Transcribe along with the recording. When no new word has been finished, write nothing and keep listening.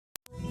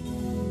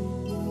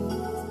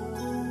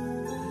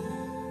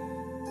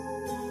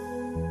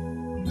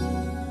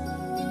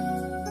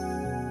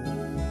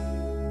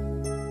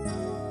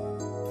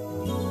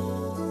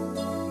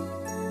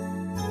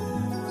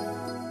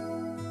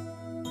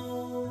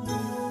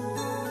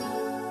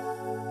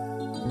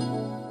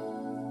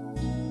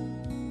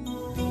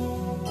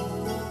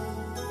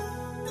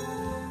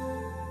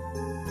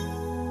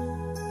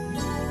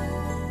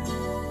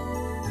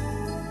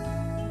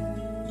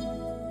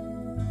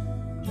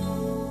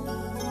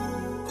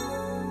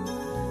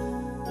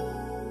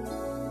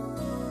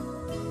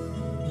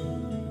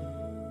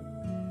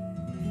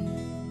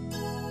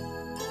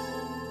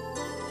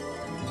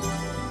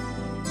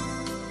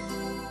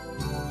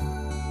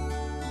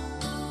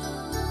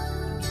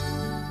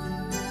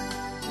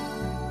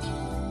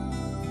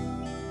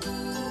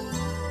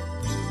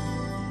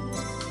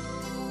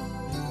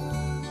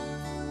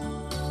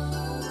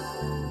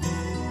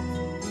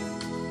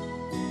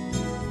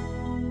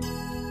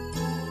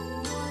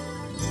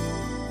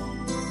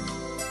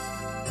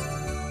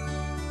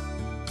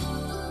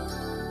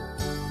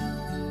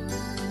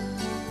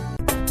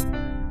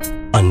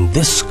And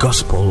this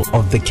gospel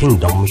of the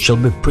kingdom shall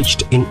be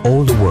preached in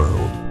all the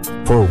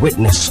world, for a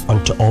witness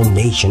unto all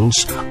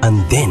nations,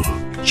 and then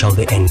shall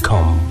the end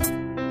come.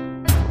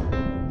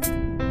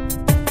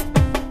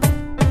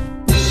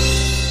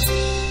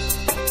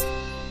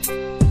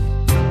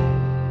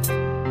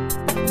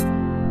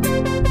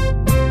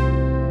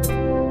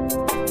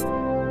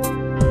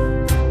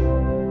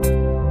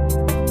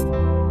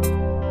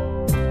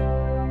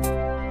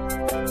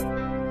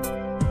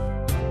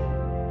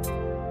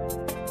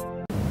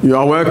 You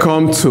are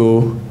welcome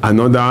to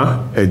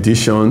another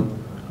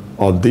edition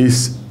of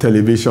this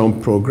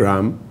television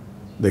program,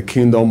 The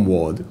Kingdom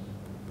Word,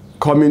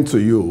 coming to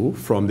you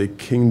from the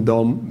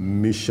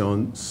Kingdom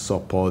Mission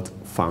Support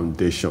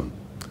Foundation.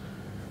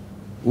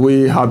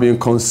 We have been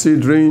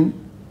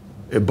considering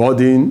a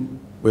burden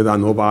with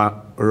an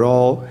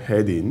overall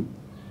heading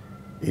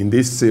in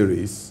this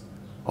series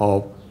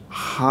of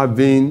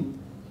having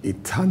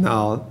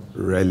eternal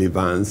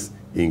relevance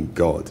in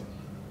God.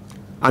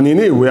 And in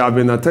it, we have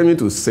been attempting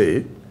to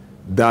say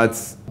that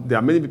there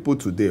are many people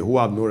today who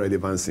have no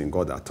relevance in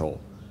God at all.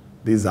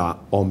 These are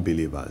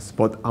unbelievers.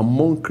 But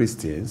among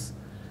Christians,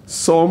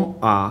 some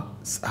are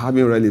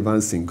having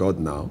relevance in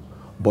God now,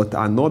 but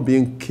are not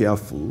being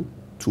careful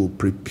to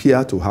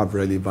prepare to have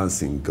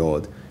relevance in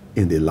God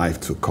in the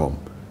life to come.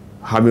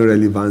 Having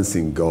relevance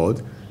in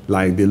God,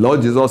 like the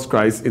Lord Jesus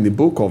Christ in the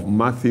book of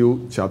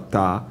Matthew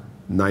chapter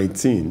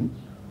 19,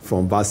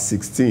 from verse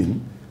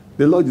 16,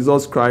 the Lord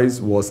Jesus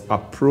Christ was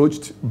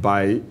approached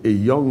by a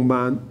young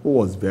man who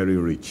was very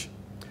rich.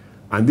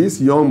 And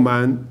this young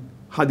man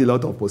had a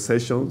lot of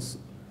possessions.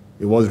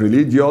 He was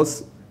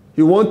religious.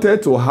 He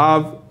wanted to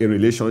have a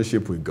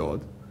relationship with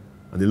God.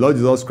 And the Lord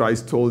Jesus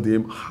Christ told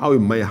him how he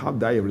might have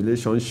that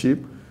relationship.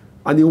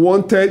 And he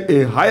wanted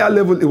a higher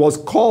level. He was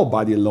called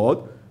by the Lord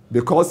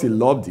because he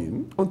loved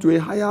him onto a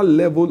higher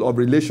level of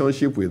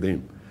relationship with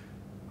him.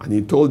 And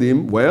he told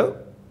him, well,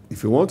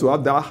 if you want to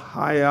have that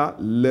higher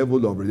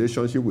level of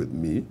relationship with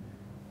me,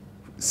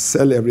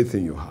 sell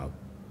everything you have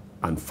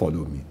and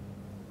follow me.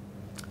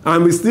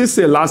 And we still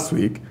say last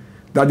week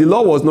that the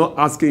Lord was not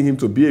asking him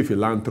to be a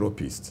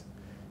philanthropist.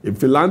 A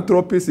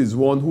philanthropist is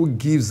one who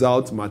gives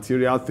out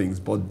material things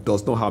but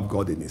does not have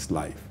God in his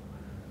life.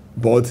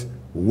 But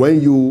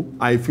when you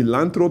are a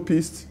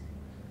philanthropist,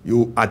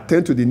 you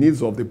attend to the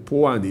needs of the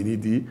poor and the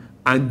needy,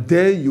 and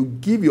then you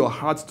give your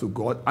heart to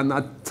God and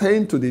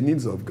attend to the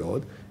needs of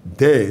God,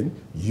 then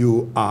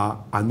you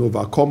are an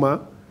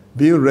overcomer,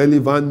 being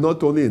relevant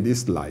not only in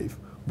this life,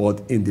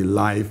 but in the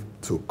life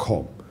to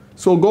come.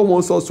 So God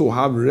wants us to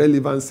have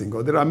relevance in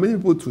God. There are many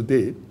people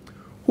today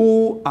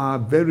who are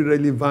very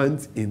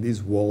relevant in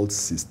this world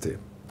system.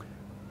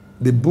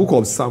 The book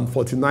of Psalm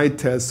 49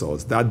 tells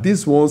us that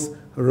these ones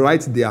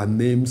write their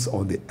names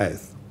on the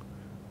earth,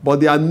 but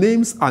their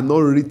names are not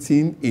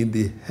written in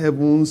the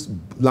heavens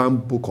Lamb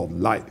book of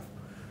life.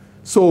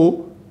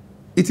 So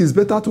it is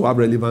better to have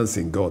relevance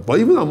in God. But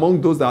even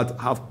among those that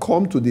have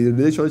come to the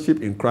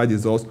relationship in Christ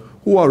Jesus,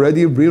 who are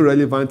already being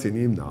relevant in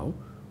him now,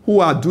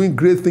 who are doing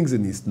great things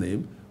in his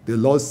name, the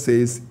Lord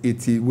says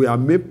we are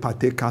made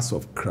partakers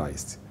of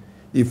Christ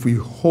if we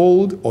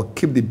hold or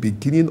keep the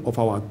beginning of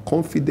our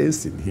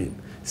confidence in him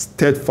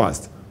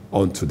steadfast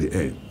unto the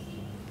end.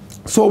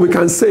 So we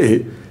can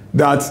say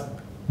that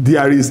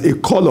there is a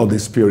call of the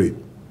Spirit.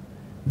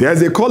 There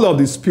is a call of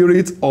the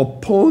Spirit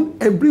upon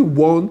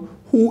everyone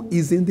who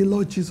is in the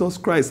Lord Jesus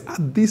Christ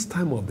at this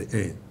time of the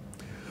end.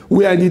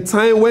 We are in a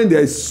time when there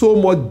is so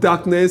much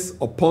darkness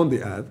upon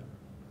the earth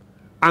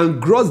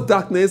and gross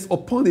darkness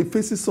upon the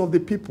faces of the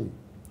people.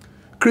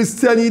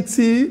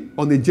 Christianity,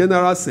 on a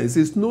general sense,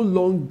 is no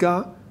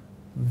longer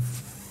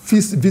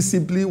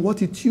visibly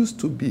what it used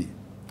to be.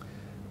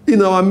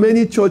 In our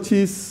many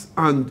churches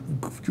and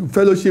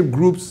fellowship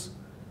groups,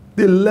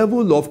 the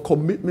level of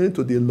commitment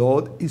to the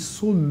Lord is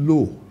so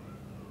low.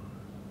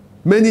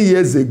 Many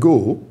years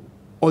ago,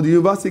 on the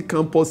university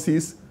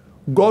campuses,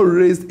 God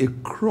raised a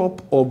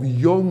crop of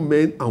young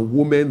men and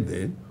women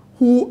then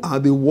who are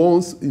the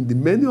ones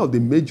in many of the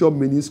major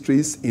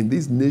ministries in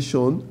this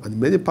nation and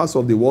many parts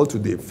of the world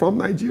today from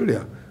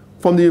Nigeria,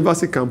 from the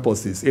university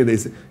campuses in the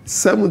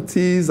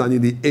 70s and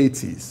in the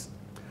 80s.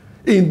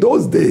 In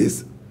those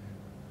days,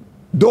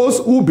 those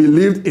who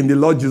believed in the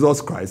Lord Jesus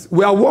Christ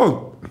were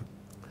one.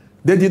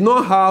 They did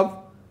not have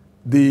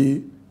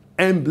the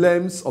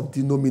emblems of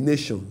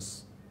denominations.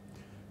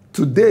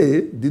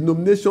 Today,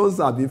 denominations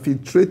have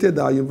infiltrated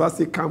our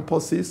university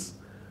campuses.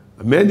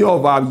 Many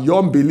of our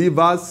young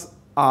believers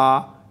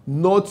are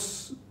not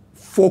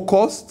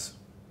focused.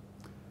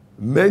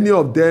 Many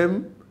of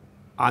them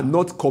are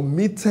not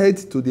committed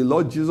to the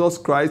Lord Jesus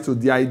Christ, to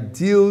the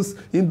ideals.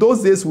 In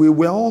those days, we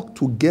were all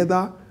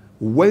together,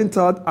 went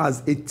out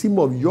as a team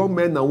of young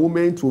men and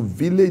women to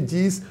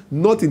villages,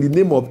 not in the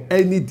name of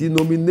any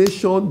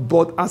denomination,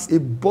 but as a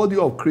body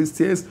of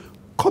Christians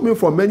coming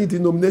from many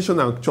denominations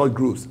and church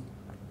groups.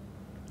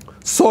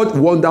 Such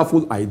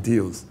wonderful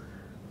ideals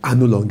are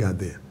no longer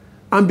there.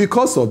 And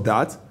because of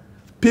that,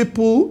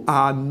 people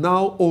are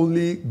now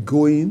only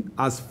going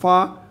as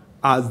far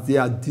as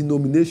their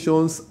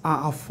denominations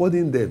are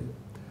affording them.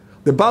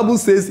 The Bible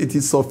says it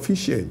is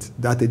sufficient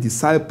that a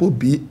disciple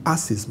be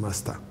as his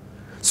master.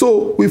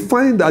 So we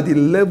find that the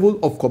level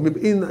of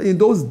commitment, in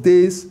those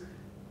days,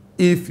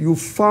 if you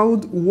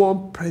found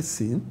one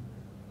person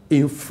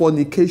in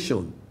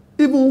fornication,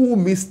 even who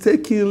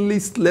mistakenly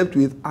slept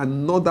with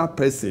another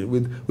person,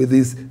 with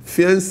his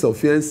fiancé or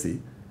fiancée,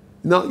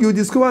 now you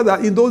discover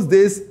that in those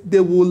days, they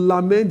will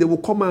lament, they will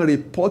come and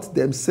report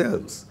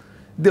themselves.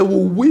 They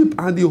will weep,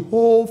 and the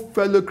whole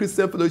fellow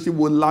Christian fellowship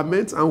will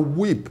lament and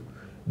weep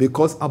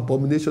because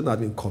abomination has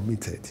been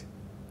committed.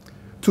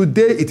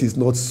 Today, it is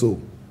not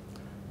so.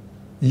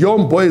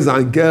 Young boys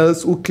and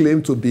girls who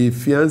claim to be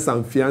fiancés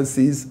and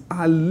fiancées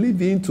are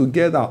living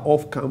together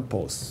off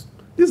campus.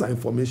 These are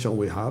information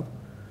we have.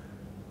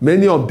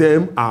 Many of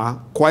them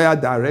are choir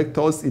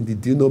directors in the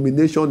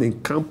denomination,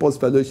 in campus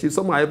fellowship.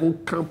 Some are even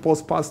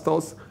campus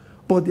pastors,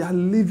 but they are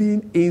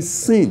living in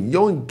sin.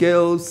 Young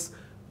girls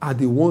are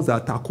the ones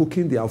that are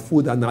cooking their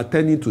food and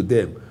attending to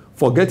them,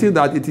 forgetting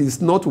that it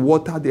is not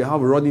water they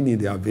have running in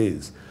their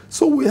veins.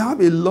 So we have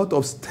a lot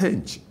of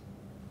stench.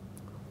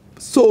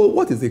 So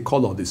what is the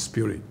call of the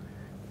Spirit?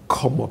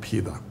 Come up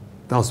hither.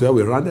 That's where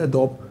we rounded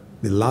up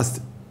the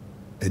last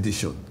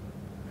edition.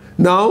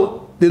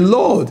 Now, the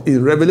Lord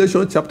in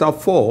Revelation chapter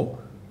 4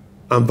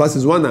 and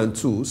verses 1 and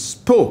 2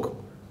 spoke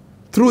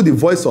through the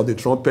voice of the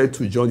trumpet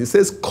to John. He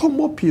says, come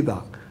up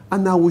hither,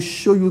 and I will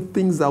show you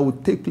things that will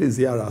take place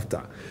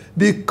hereafter.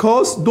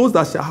 Because those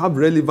that shall have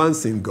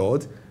relevance in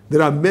God,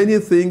 there are many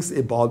things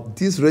about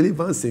this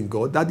relevance in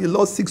God that the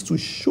Lord seeks to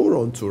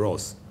show unto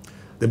us.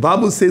 The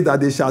Bible says that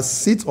they shall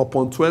sit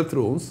upon 12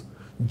 thrones,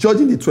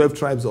 judging the 12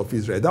 tribes of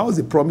Israel. That was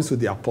the promise to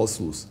the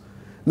apostles.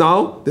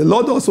 Now, the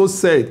Lord also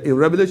said in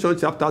Revelation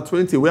chapter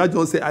 20, where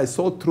John said, I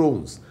saw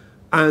thrones,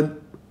 and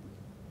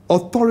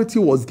authority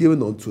was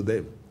given unto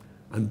them.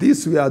 And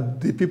these were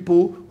the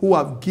people who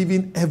have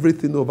given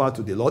everything over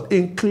to the Lord,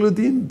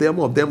 including them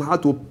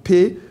had to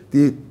pay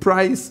the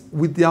price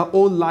with their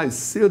own lives,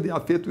 seal their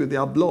faith with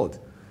their blood.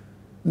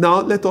 Now,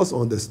 let us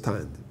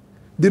understand.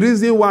 The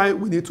reason why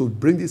we need to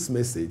bring this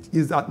message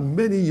is that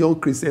many young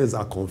Christians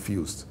are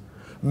confused.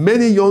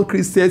 Many young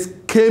Christians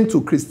came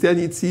to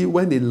Christianity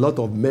when a lot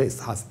of mess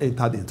has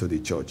entered into the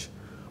church.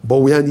 But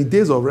we are in the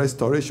days of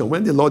restoration,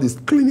 when the Lord is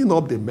cleaning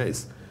up the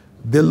mess.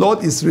 The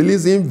Lord is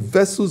releasing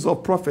vessels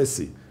of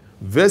prophecy,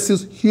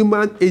 vessels,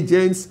 human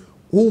agents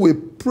who will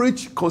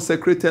preach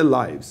consecrated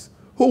lives,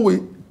 who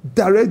will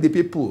direct the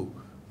people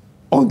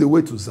on the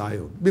way to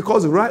Zion.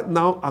 Because right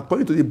now,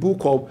 according to the book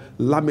of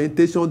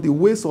Lamentation, the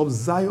ways of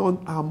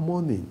Zion are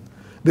mourning.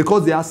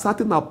 Because there are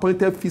certain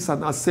appointed feasts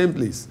and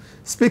assemblies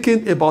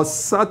speaking about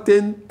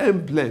certain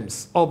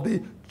emblems of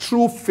the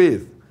true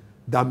faith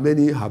that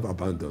many have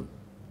abandoned.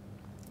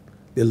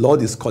 The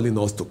Lord is calling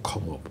us to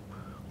come up.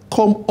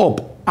 Come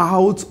up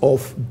out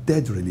of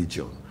dead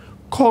religion.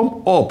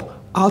 Come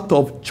up out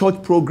of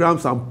church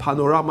programs and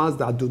panoramas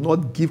that do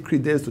not give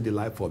credence to the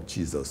life of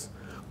Jesus.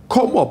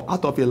 Come up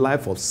out of a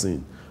life of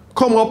sin.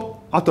 Come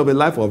up out of a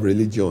life of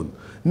religion.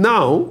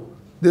 Now,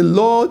 the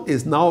Lord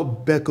is now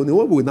beckoning.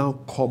 When we now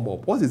come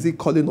up, what is He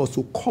calling us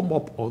to come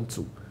up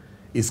onto?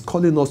 He's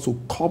calling us to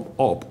come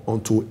up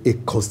onto a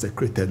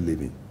consecrated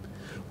living.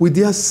 We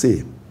dare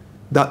say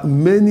that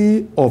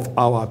many of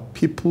our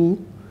people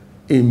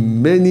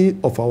in many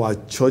of our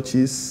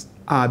churches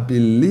are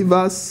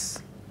believers,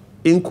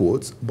 in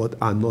quotes, but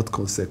are not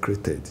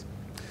consecrated.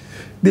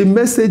 The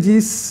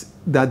messages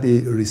that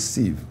they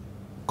receive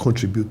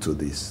contribute to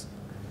this.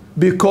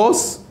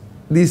 Because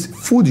this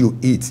food you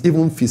eat,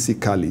 even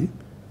physically,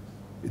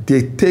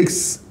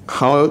 takes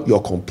how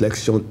your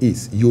complexion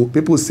is.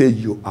 People say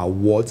you are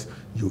what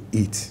you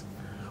eat.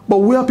 But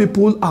where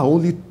people are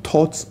only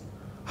taught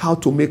how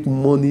to make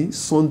money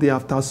Sunday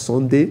after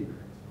Sunday,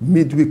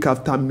 midweek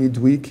after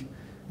midweek,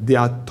 they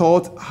are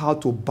taught how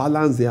to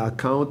balance their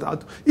account.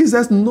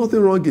 There's nothing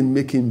wrong in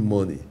making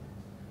money.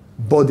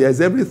 But there's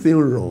everything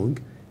wrong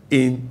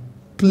in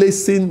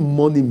placing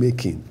money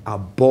making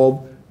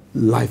above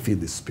life in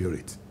the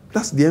spirit.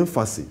 That's the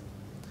emphasis.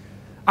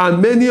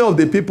 And many of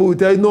the people will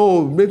tell you,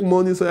 no, make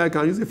money so I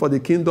can use it for the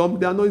kingdom.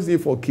 They are not using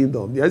it for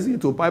kingdom. They are using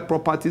it to buy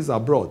properties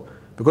abroad.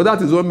 Because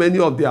that is what many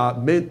of their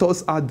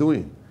mentors are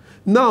doing.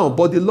 Now,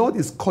 but the Lord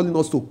is calling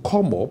us to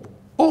come up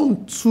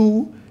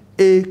onto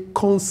a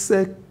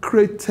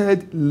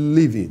consecrated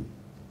living.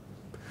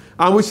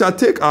 And we shall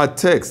take our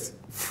text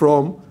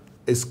from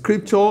a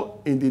scripture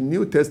in the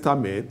New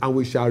Testament, and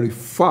we shall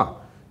refer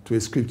to a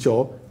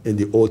scripture in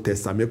the Old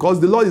Testament. Because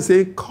the Lord is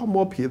saying, come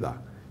up hither.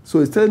 So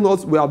He's telling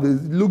us, we have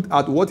looked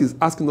at what He's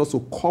asking us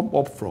to come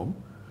up from,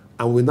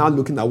 and we're now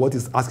looking at what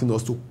He's asking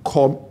us to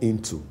come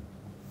into.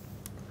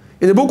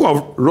 In the book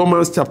of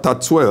Romans chapter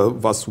 12,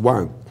 verse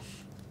 1,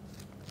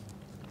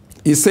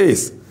 He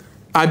says,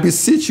 I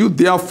beseech you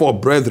therefore,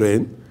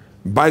 brethren,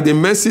 by the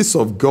mercies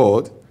of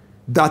God,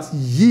 that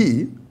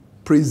ye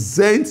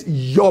present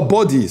your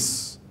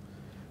bodies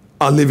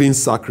a living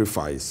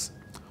sacrifice,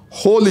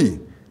 holy,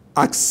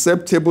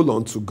 acceptable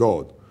unto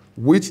God,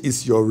 which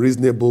is your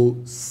reasonable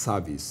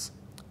service.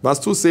 Verse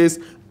 2 says,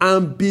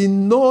 and be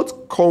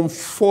not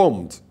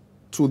conformed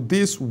to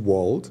this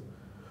world,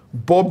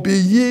 But be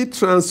ye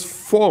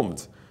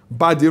transformed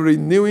by the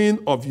renewing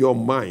of your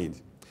mind,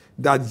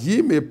 that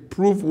ye may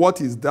prove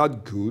what is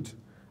that good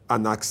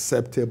and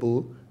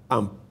acceptable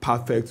and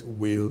perfect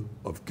will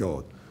of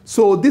God.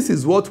 So this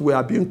is what we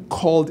are being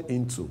called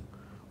into.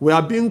 We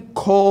are being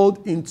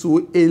called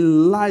into a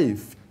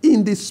life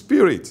in the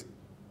Spirit.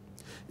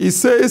 He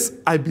says,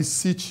 I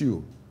beseech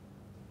you,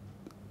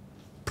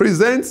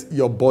 present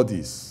your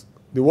bodies.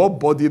 The word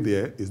body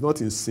there is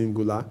not in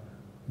singular,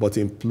 but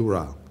in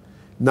plural.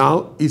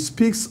 Now, it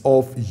speaks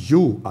of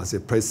you as a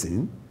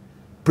person,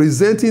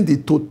 presenting the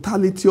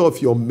totality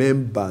of your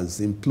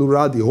members, in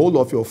plural, the whole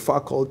of your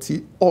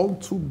faculty,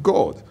 unto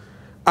God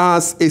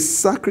as a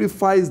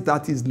sacrifice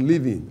that is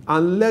living,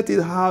 and let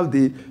it have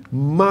the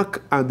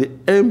mark and the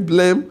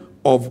emblem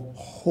of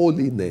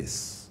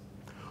holiness.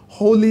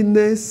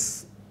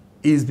 Holiness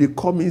is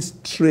becoming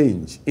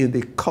strange in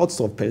the courts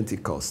of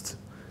Pentecost.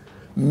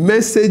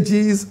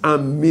 Messages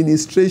and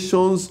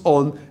ministrations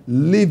on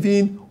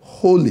living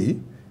holy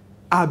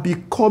are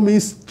becoming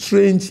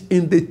strange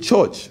in the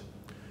church.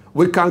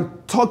 We can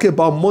talk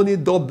about money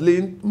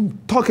doubling,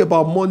 talk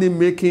about money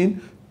making,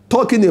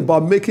 talking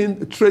about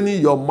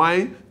training your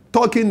mind,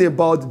 talking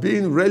about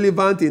being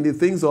relevant in the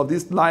things of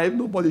this life.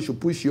 Nobody should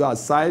push you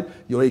aside.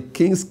 You're a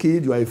king's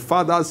kid, you're a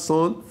father's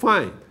son,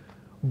 fine.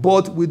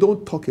 But we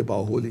don't talk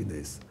about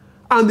holiness.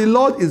 And the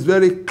Lord is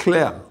very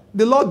clear.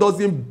 The Lord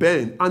doesn't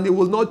bend, and He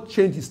will not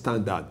change His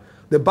standard.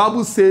 The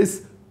Bible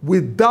says,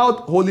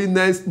 without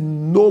holiness,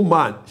 no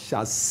man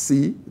shall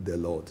see the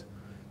Lord.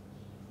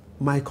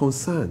 My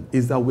concern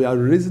is that we are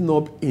raising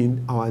up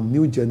in our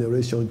new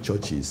generation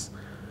churches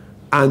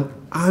an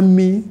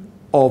army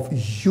of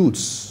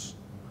youths,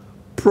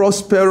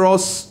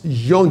 prosperous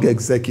young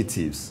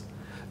executives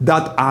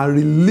that are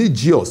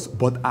religious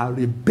but are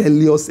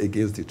rebellious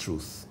against the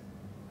truth.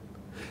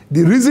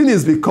 The reason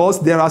is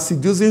because there are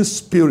seducing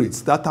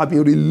spirits that have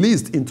been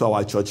released into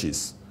our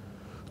churches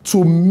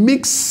to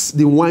mix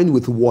the wine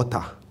with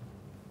water.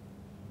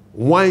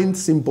 Wine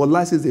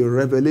symbolizes the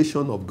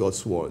revelation of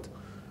God's word,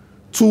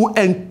 to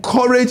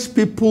encourage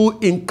people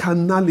in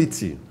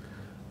carnality.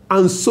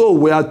 And so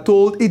we are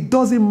told it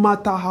doesn't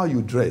matter how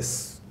you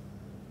dress.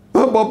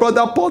 But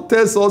Brother Paul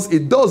tells us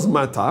it does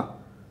matter.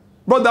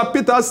 Brother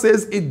Peter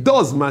says it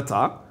does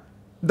matter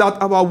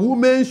that our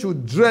women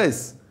should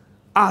dress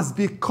as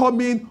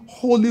becoming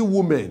holy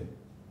women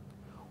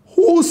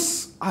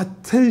whose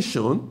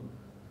attention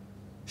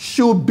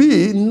should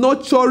be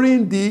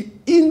nurturing the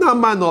inner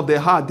man of the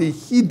heart, the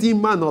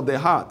hidden man of the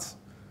heart.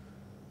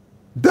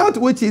 That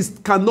which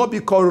cannot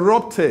be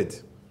corrupted.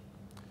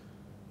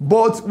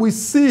 But we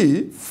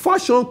see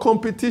fashion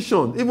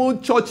competition.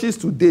 Even churches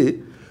today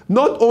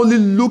not only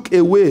look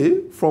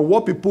away from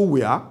what people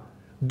wear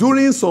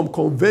during some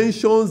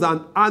conventions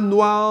and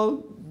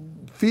annual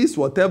feasts,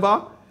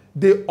 whatever,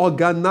 they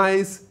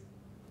organize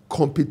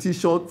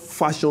competition,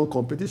 fashion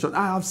competition.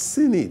 I have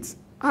seen it.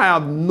 I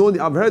have known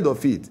it. I've heard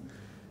of it.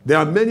 There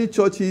are many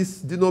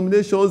churches,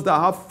 denominations that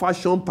have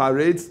fashion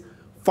parades,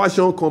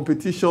 fashion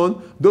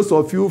competition. Those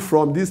of you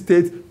from this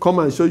state, come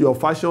and show your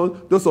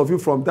fashion. Those of you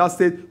from that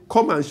state,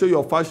 come and show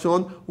your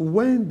fashion.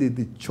 When did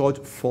the church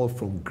fall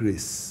from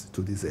grace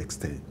to this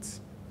extent?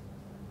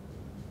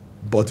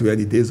 But we are in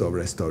the days of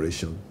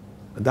restoration.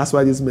 And that's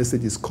why this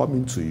message is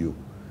coming to you.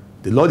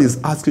 The Lord is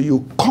asking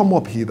you, come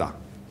up hither.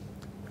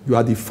 You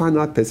are the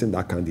final person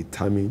that can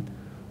determine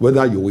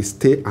whether you will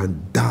stay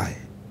and die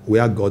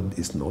where God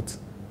is not,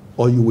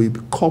 or you will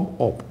come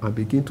up and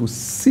begin to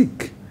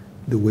seek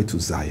the way to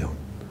Zion.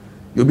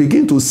 You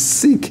begin to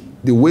seek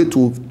the way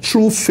to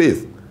true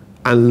faith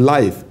and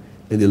life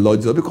in the Lord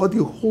Jesus, because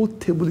the whole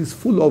table is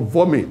full of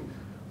vomit.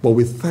 But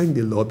we thank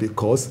the Lord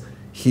because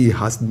He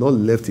has not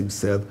left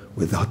Himself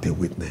without a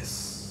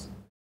witness.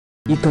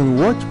 You can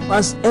watch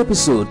past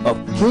episode of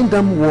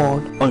Kingdom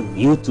Word on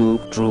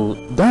YouTube through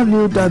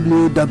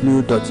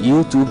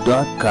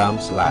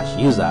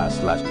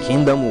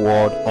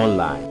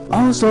www.youtube.com/user/KingdomWordOnline.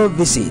 Also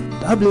visit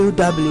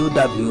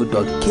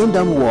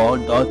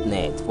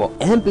www.kingdomworld.net for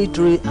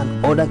MP3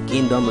 and other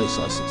Kingdom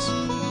resources.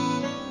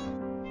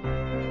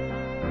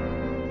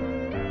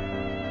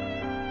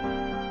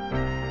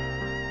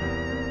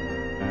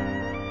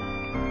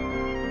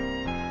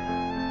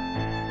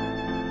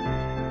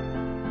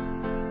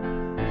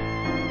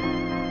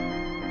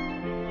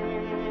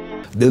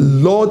 The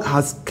Lord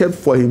has kept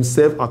for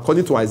Himself,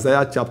 according to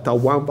Isaiah chapter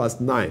 1 verse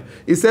 9.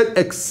 He said,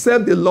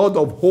 except the Lord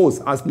of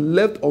hosts has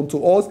left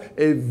unto us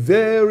a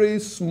very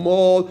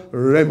small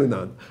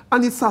remnant.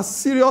 And it's as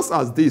serious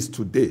as this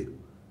today.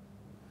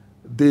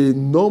 The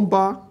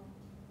number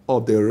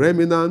of the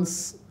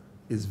remnants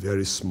is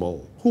very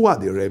small. Who are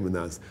the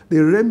remnants?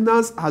 The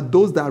remnants are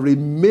those that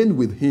remain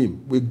with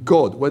Him, with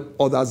God, when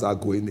others are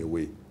going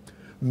away.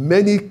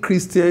 Many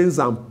Christians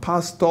and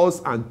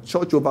pastors and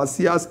church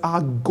overseers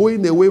are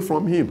going away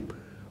from Him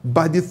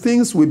by the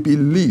things we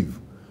believe,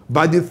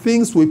 by the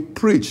things we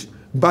preach,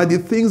 by the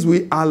things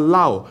we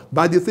allow,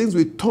 by the things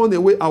we turn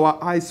away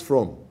our eyes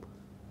from.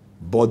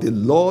 But the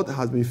Lord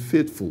has been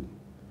faithful.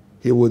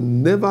 He will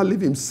never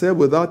leave Himself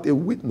without a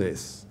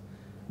witness.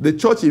 The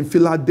church in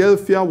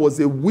Philadelphia was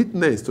a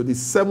witness to the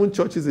 7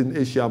 churches in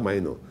Asia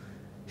Minor.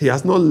 He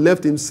has not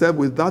left himself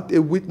without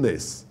a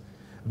witness.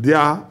 They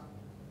are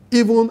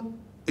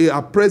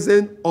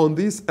present on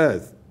this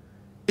earth.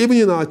 Even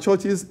in our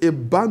churches, a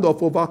band of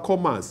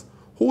overcomers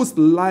whose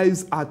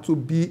lives are to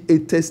be a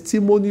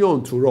testimony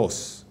unto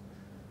us.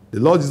 The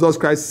Lord Jesus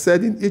Christ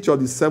said in each of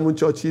the 7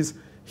 churches,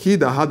 he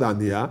that had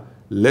an ear,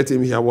 let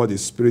him hear what the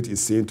Spirit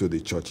is saying to the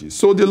churches.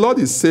 So the Lord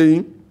is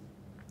saying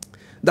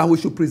that we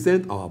should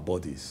present our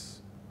bodies.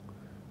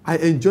 I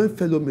enjoy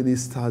fellow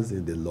ministers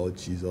in the Lord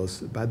Jesus,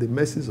 by the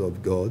mercies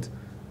of God,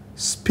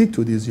 speak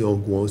to these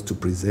young ones to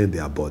present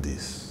their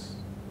bodies.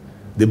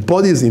 The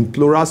body is in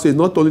plural, so it's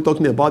not only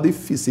talking about the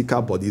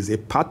physical body, it's a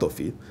part of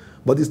it,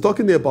 but it's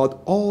talking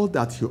about all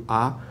that you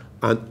are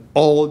and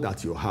all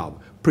that you have.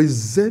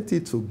 Present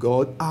it to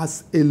God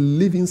as a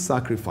living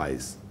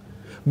sacrifice.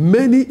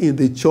 Many in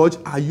the church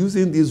are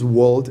using this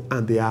word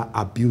and they are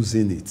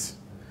abusing it.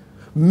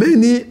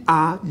 Many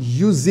are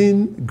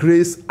using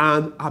grace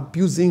and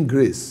abusing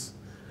grace.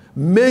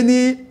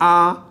 Many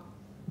are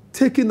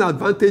taking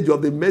advantage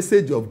of the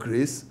message of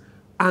grace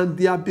and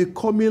they are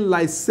becoming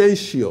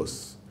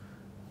licentious.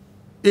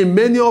 In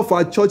many of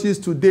our churches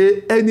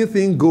today,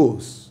 anything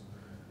goes.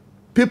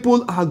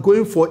 People are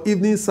going for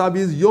evening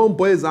service, young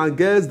boys and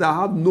girls that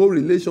have no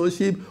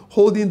relationship,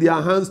 holding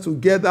their hands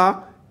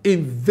together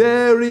in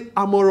very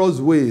amorous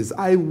ways.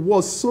 I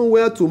was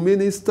somewhere to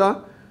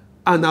minister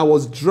and I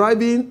was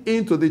driving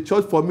into the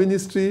church for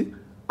ministry,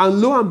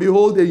 and lo and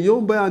behold, a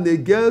young boy and a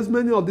girl,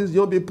 many of these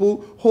young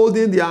people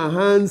holding their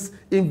hands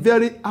in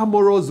very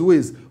amorous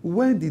ways.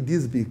 When did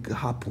this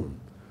happen?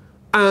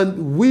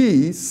 And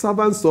we,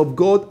 servants of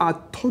God,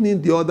 are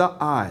turning the other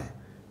eye.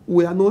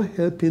 We are not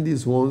helping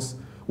these ones.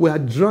 We are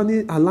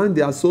allowing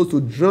their souls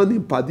to drown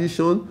in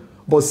perdition.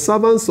 But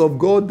servants of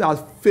God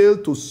that fail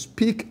to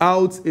speak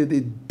out in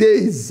the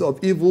days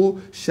of evil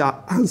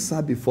shall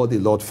answer before the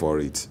Lord for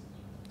it.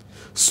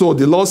 So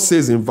the Lord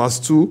says in verse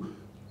 2,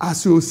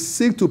 as you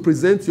seek to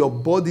present your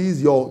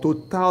bodies, your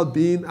total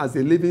being as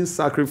a living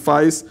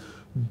sacrifice,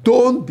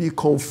 don't be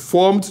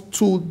conformed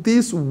to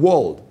this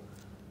world,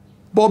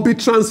 but be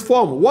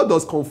transformed. What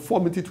does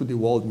conformity to the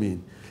world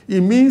mean? It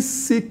means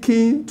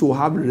seeking to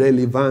have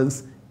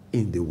relevance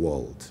in the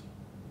world.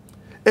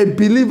 A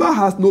believer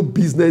has no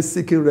business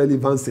seeking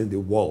relevance in the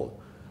world,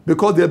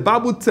 because the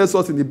Bible tells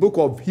us in the book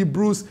of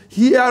Hebrews,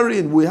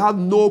 herein we have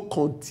no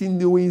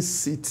continuing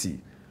city,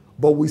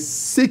 but we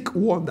seek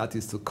one that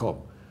is to come.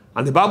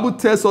 And the Bible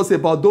tells us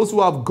about those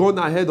who have gone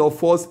ahead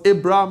of us,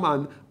 Abraham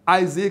and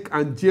Isaac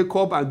and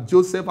Jacob and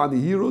Joseph and the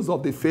heroes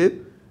of the faith.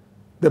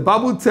 The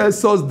Bible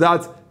tells us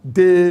that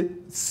they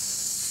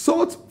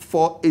sought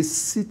for a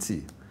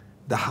city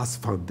that has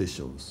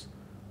foundations,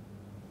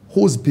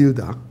 whose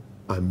builder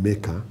and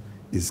maker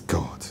is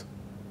God.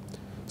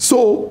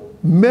 So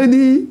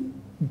many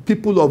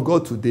people of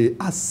God today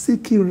are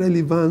seeking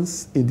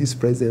relevance in this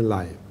present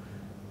life.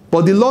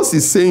 But the Lord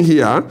is saying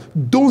here,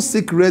 don't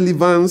seek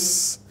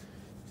relevance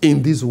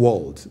in this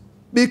world,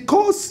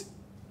 because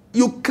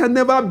you can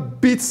never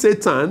beat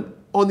Satan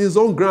on his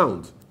own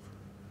ground.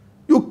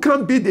 You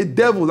can't beat the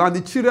devil and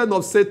the children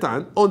of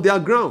Satan on their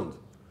ground.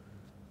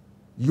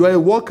 You are a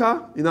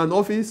worker in an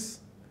office,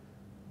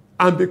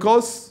 and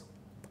because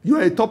you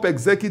are a top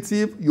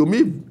executive, you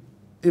meet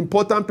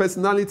important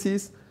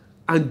personalities,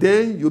 and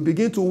then you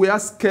begin to wear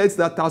skirts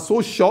that are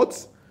so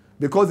short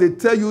because they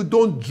tell you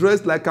don't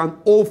dress like an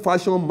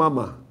old-fashioned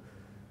mama.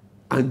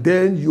 And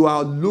then you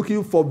are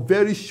looking for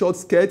very short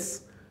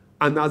skirts,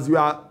 and as you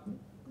are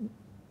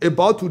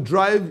about to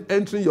drive,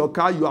 entering your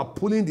car, you are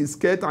pulling the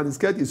skirt, and the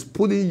skirt is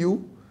pulling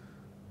you.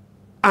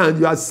 And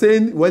you are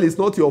saying, well, it's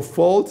not your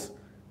fault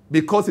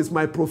because it's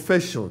my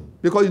profession.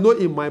 Because, you know,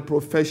 in my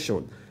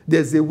profession,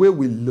 there's a way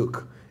we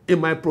look. In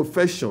my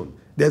profession,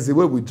 there's a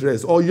way we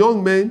dress. Or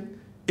young men,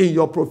 in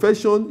your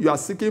profession, you are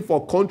seeking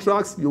for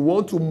contracts. You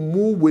want to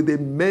move with the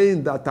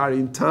men that are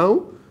in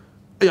town.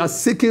 You are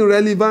seeking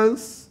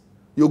relevance.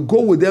 You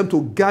go with them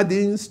to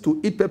gardens to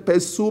eat pepper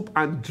soup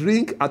and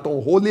drink at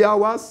unholy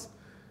hours,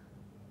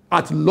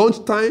 at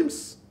lunch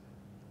times,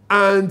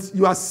 and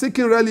you are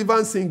seeking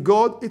relevance in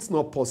God. It's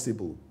not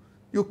possible.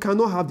 You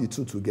cannot have the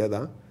two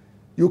together.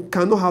 You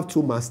cannot have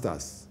two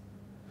masters.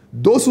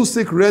 Those who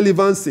seek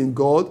relevance in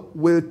God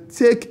will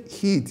take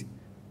heed,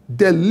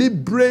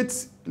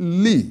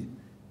 deliberately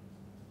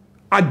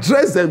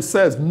address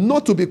themselves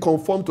not to be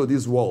conformed to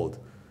this world.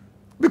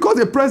 Because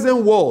the present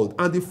world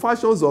and the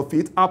fashions of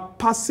it are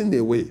passing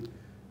away.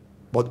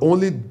 But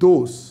only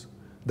those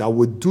that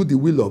will do the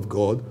will of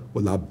God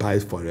will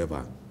abide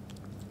forever.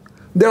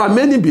 There are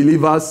many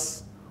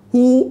believers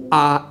who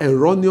are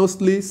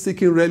erroneously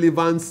seeking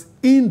relevance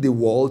in the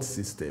world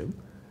system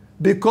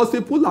because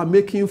people are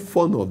making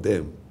fun of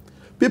them.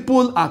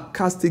 People are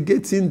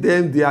castigating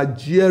them. They are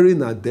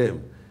jeering at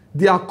them.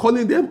 They are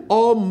calling them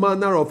all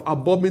manner of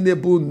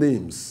abominable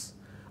names.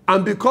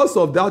 And because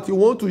of that, you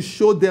want to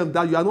show them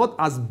that you are not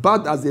as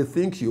bad as they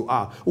think you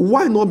are.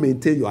 Why not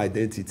maintain your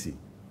identity?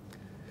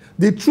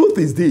 The truth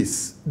is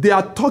this. They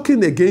are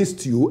talking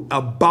against you,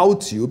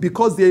 about you,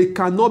 because they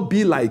cannot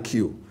be like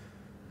you.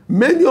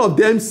 Many of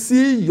them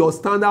see your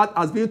standard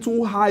as being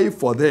too high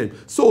for them.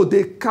 So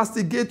they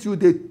castigate you,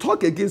 they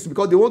talk against you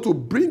because they want to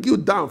bring you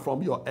down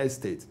from your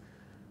estate.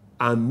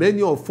 And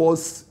many of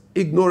us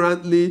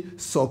ignorantly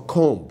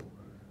succumb.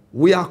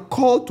 We are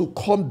called to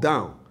come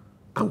down,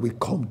 and we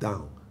come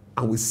down,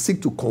 and we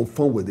seek to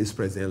conform with this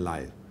present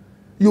life.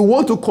 You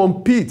want to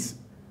compete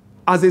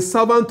as a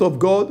servant of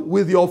God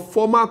with your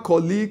former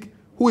colleague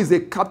who is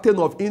a captain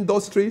of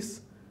industries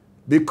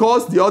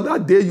because the other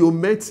day you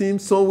met him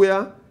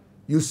somewhere.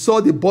 You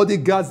saw the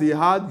bodyguards he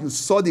had. You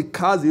saw the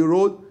cars he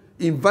rode.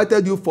 He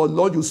invited you for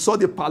lunch. You saw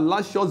the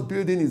palatial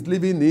building he's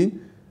living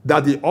in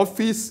that the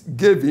office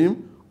gave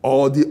him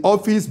or the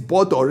office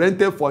bought or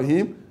rented for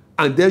him.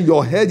 And then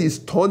your head is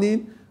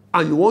turning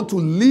and you want to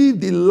live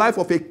the life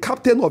of a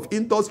captain of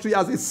industry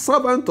as a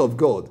servant of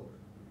God.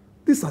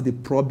 These are the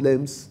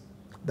problems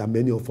that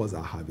many of us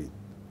are having.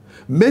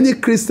 Many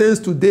Christians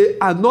today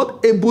are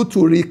not able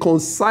to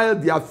reconcile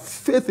their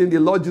faith in the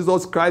Lord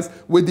Jesus Christ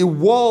with the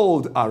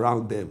world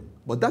around them.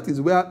 But that is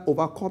where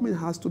overcoming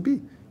has to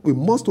be. We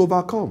must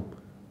overcome.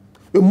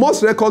 We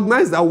must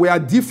recognize that we are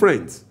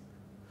different.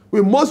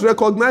 We must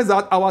recognize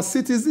that our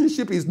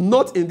citizenship is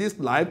not in this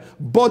life,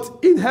 but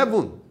in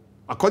heaven,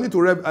 according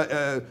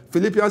to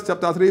Philippians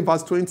chapter 3,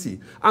 verse 20.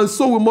 And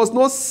so we must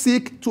not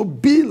seek to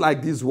be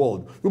like this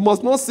world. We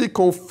must not seek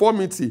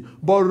conformity,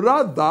 but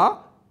rather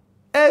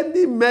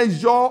any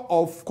measure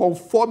of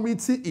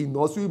conformity in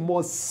us, we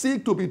must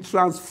seek to be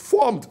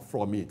transformed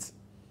from it.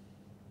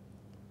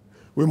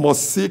 We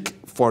must seek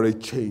for a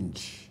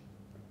change.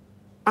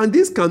 And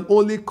this can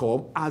only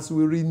come as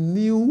we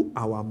renew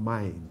our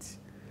mind.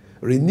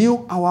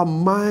 Renew our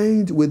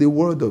mind with the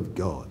Word of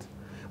God.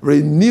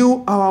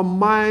 Renew our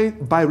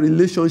mind by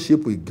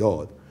relationship with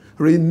God.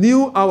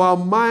 Renew our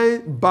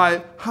mind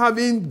by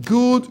having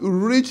good,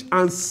 rich,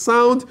 and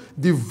sound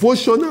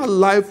devotional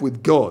life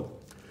with God.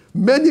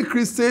 Many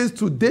Christians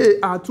today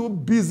are too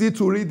busy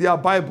to read their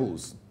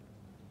Bibles.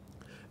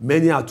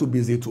 Many are too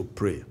busy to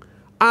pray.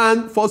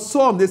 And for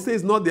some, they say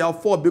it's not their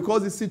fault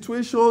because the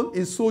situation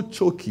is so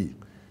choky.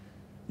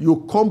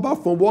 You come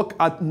back from work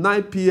at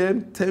 9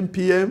 p.m., 10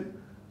 p.m.,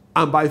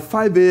 and by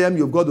 5 a.m.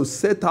 you've got to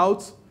set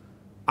out,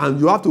 and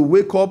you have to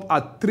wake up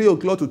at 3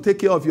 o'clock to take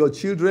care of your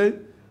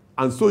children.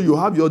 And so you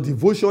have your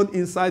devotion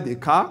inside the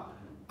car.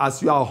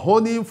 As you are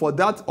honing for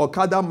that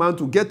Okada man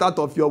to get out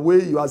of your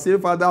way, you are saying,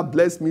 Father,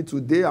 bless me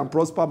today and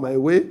prosper my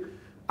way.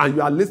 And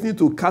you are listening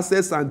to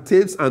cassettes and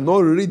tapes and not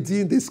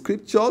reading the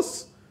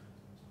scriptures.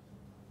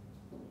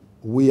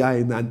 We are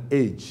in an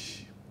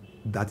age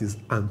that is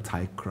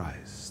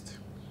anti-Christ.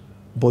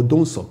 But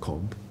don't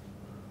succumb.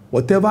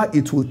 Whatever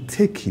it will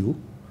take you,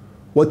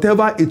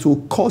 whatever it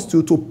will cost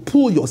you to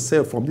pull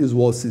yourself from this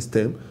world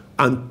system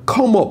and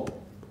come up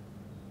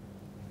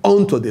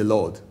unto the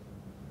Lord,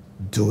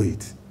 do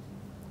it.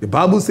 The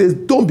Bible says,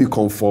 don't be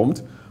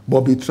conformed,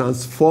 but be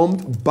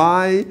transformed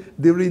by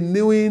the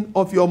renewing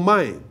of your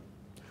mind.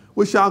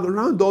 We shall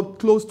round up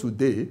close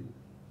today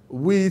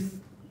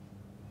with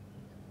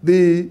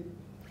the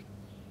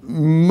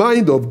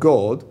mind of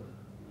God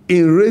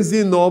in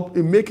raising up,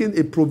 in making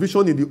a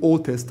provision in the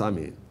Old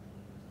Testament.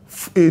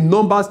 In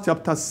Numbers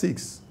chapter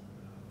 6,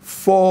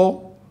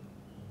 for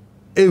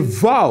a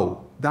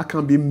vow that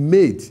can be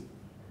made,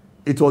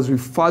 it was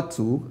referred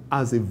to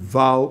as a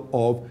vow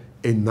of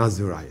a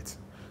Nazirite.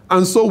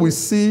 And so we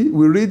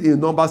read in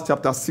Numbers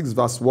chapter 6,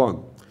 verse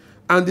 1.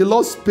 And the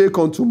Lord spake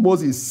unto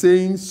Moses,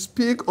 saying,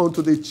 Speak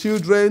unto the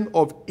children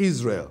of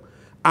Israel,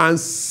 and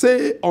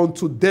say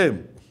unto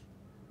them,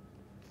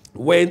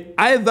 when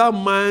either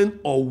man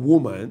or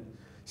woman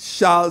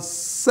shall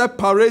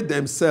separate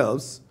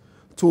themselves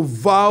to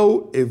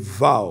vow a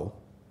vow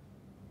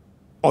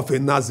of a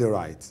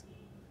Nazirite,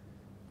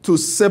 to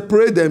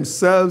separate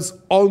themselves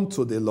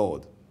unto the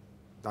Lord.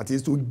 That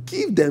is, to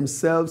give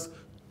themselves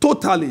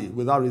totally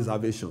without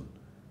reservation.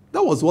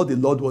 That was what the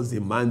Lord was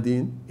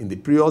demanding in the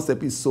previous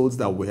episodes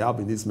that we have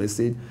in this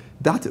message.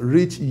 That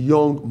rich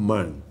young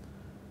man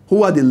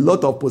who had a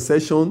lot of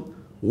possession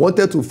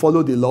wanted to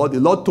follow the Lord. The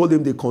Lord told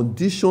him the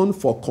condition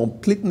for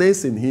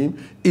completeness in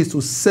him is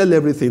to sell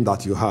everything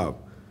that you have.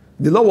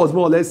 The Lord was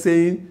more or less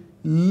saying,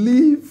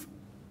 live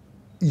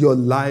your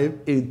life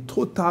in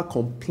total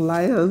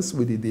compliance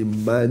with the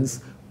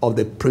demands of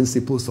the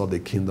principles of the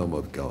kingdom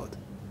of God.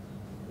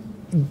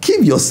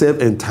 Give yourself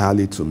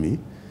entirely to me.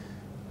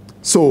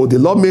 So the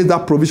Lord made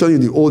that provision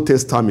in the Old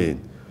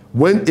Testament.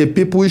 When a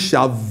people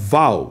shall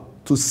vow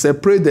to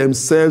separate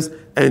themselves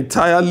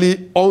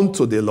entirely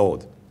unto the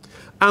Lord.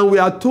 And we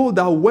are told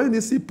that when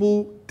these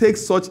people take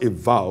such a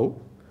vow,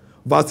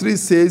 verse 3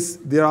 says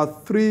there are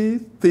three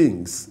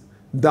things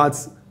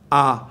that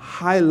are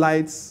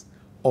highlights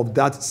of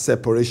that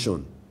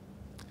separation.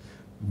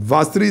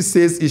 Verse 3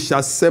 says, he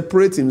shall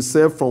separate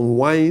himself from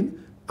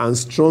wine and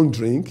strong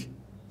drink.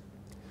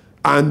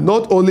 And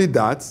not only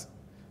that,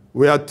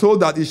 we are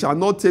told that he shall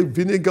not take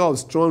vinegar of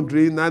strong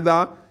drink,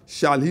 neither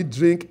shall he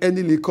drink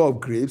any liquor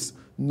of grapes,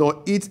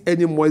 nor eat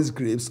any moist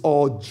grapes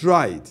or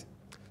dried.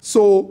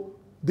 So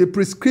the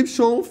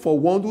prescription for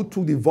one who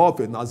took the vow of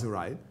a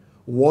Nazirite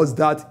was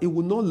that he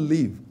would not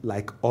live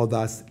like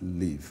others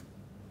live.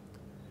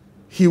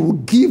 He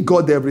would give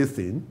God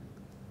everything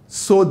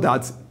so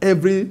that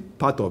every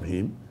part of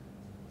him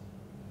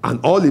and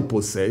all he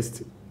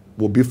possessed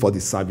will be for the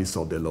service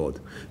of the Lord.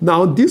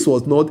 Now, this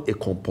was not a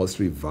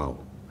compulsory vow.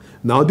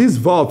 Now, this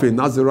vow of a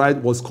Nazarite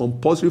was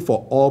compulsory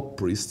for all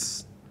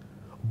priests,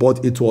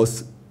 but it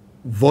was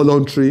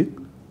voluntary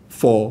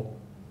for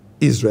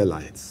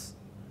Israelites.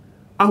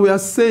 And we are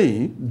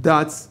saying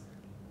that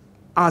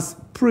as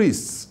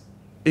priests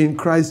in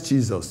Christ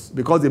Jesus,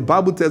 because the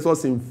Bible tells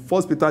us in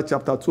 1 Peter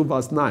chapter 2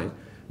 verse 9,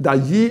 that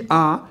ye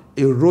are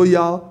a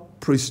royal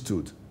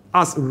priesthood.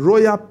 As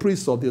royal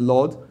priests of the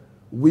Lord,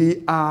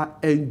 we are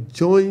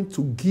enjoined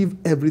to give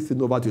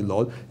everything over to the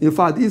Lord. In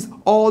fact, it's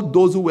all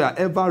those who were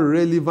ever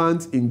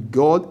relevant in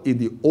God in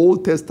the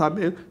Old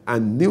Testament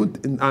and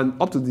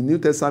up to the New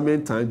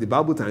Testament time, the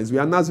Bible times, we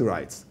are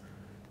Nazarites.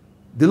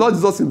 The Lord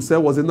Jesus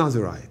himself was a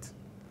Nazarite.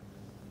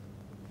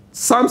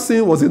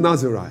 Samson was a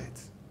Nazarite.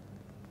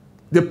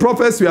 The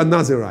prophets were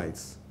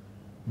Nazarites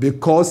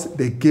because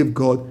they gave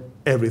God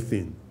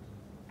everything.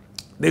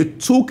 They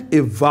took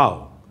a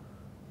vow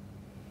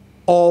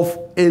of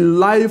a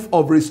life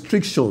of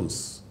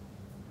restrictions.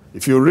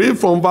 If you read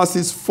from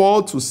verses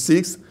 4 to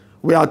 6,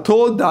 we are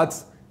told that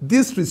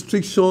this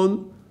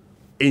restriction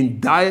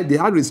in diet, they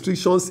had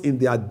restrictions in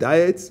their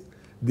diet,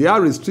 there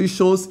are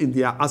restrictions in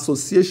their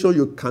association.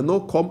 You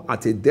cannot come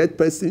at a dead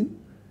person.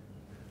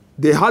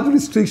 They had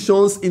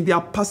restrictions in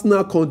their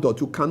personal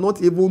conduct. You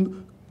cannot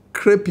even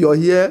crepe your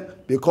hair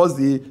because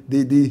the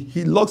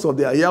locks of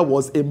their hair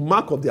was a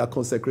mark of their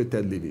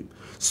consecrated living.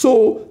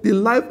 So the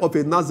life of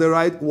a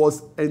Nazarite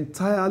was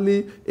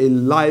entirely a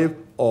life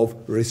of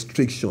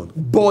restriction,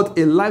 but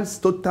a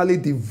life totally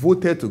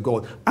devoted to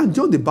God. And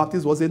John the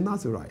Baptist was a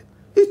Nazarite.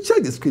 You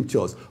check the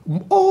scriptures.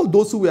 All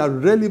those who were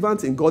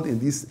relevant in God in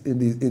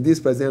this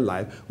present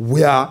life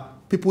were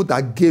people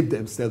that gave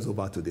themselves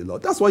over to the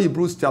Lord. That's why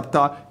Hebrews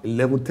chapter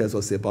 11 tells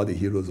us about the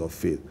heroes of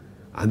faith.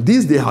 And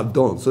this they have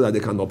done so that they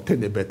can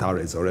obtain a better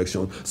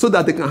resurrection, so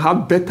that they can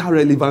have better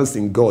relevance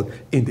in God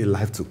in the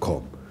life to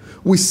come.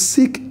 We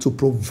seek to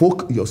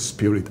provoke your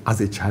spirit as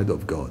a child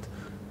of God.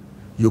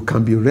 You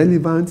can be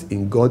relevant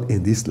in God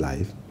in this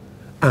life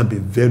and be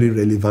very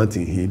relevant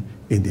in him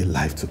in the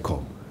life to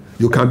come.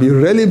 You can be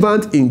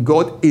relevant in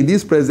God in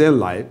this present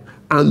life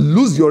and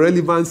lose your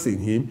relevance in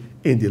him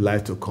in the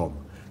life to come.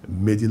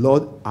 May the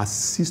Lord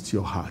assist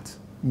your heart.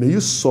 May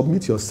you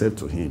submit yourself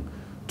to him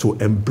to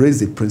embrace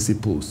the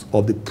principles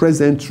of the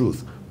present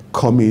truth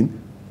coming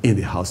in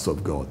the house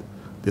of God.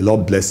 The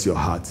Lord bless your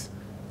heart.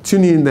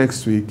 Tune in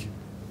next week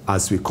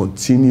as we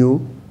continue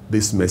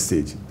this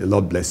message. The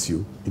Lord bless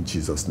you in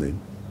Jesus' name.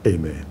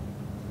 Amen.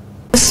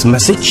 This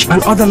message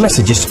and other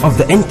messages of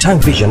the End Time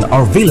Vision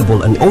are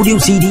available on audio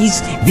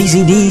CDs,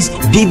 VCDs,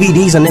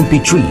 DVDs, and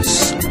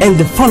MP3s, and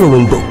the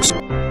following books.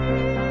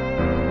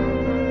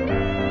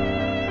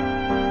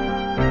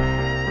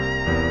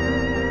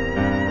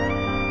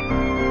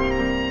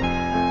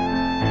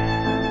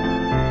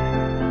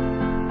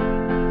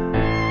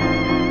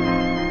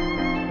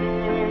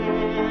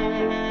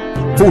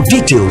 For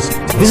details,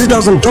 visit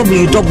us on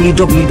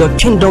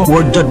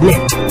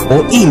www.kingdomword.net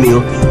or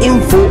email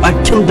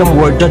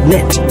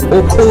info@kingdomword.net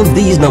or call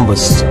these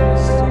numbers.